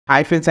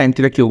Hi friends, I'm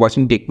Tilak, you're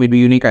watching Tech Will Be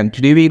Unique, and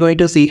today we're going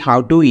to see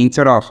how to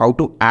insert or how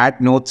to add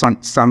notes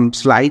on some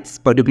slides,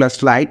 particular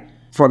slide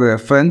for the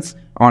reference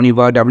on your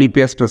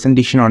WPS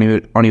presentation on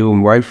your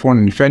mobile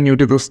phone. If you're new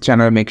to this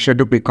channel, make sure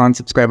to click on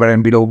subscribe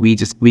button below. We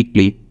just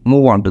quickly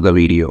move on to the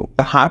video.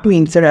 How to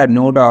insert a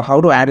note or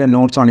how to add a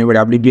notes on your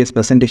WPS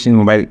presentation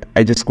mobile,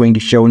 I just going to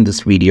show in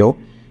this video.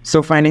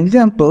 So for an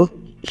example,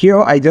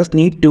 here I just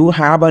need to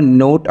have a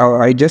note,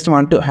 or I just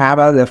want to have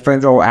a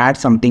reference or add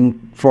something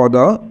for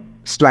the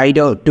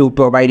slider to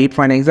provide it.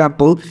 For an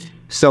example,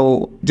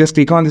 so just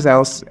click on this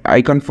house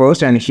icon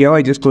first, and here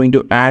I just going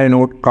to add a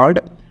note called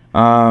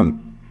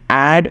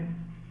add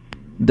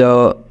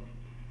the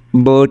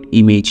bird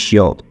image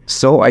here.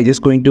 So I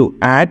just going to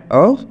add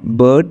a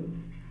bird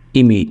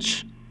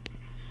image.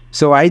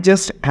 So I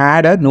just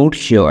add a note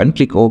here and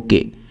click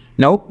OK.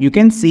 Now you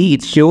can see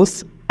it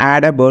shows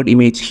add a bird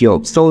image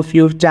here. So if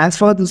you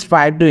transfer this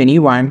file to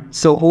anyone,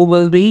 so who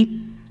will be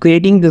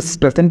creating this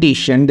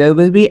presentation, there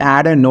will be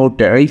add a note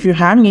there. If you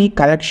have any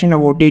correction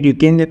about it, you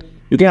can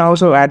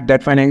also add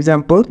that. For an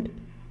example,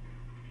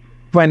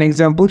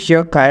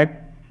 here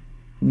correct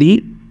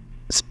the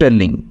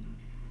spelling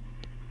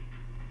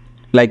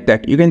like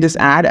that. You can just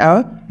add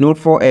a note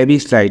for every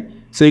slide.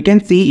 So you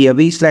can see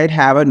every slide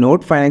have a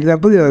note. For an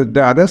example,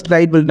 the other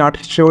slide will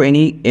not show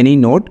any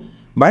note,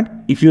 but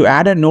if you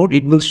add a note,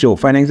 it will show.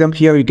 For an example,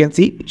 here you can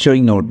see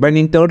showing note, but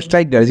in third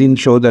slide doesn't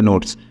show the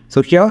notes.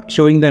 So here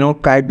showing the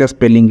note, correct the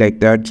spelling like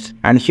that,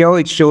 and here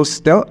it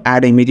shows the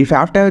add image. If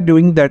after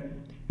doing that,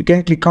 you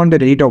can click on the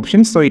delete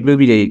option, so it will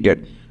be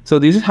deleted. So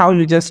this is how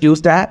you just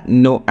use that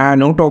note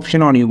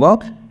option on your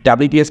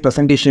WPS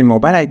presentation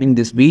mobile. I think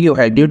this video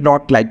helped you.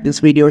 Not like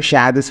this video,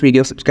 share this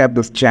video, subscribe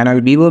this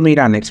channel. We will meet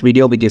our next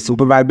video with a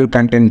super valuable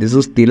content. This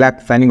is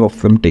Tilak signing off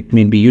from Tech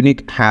Will Be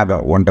Unique. Have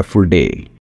a wonderful day.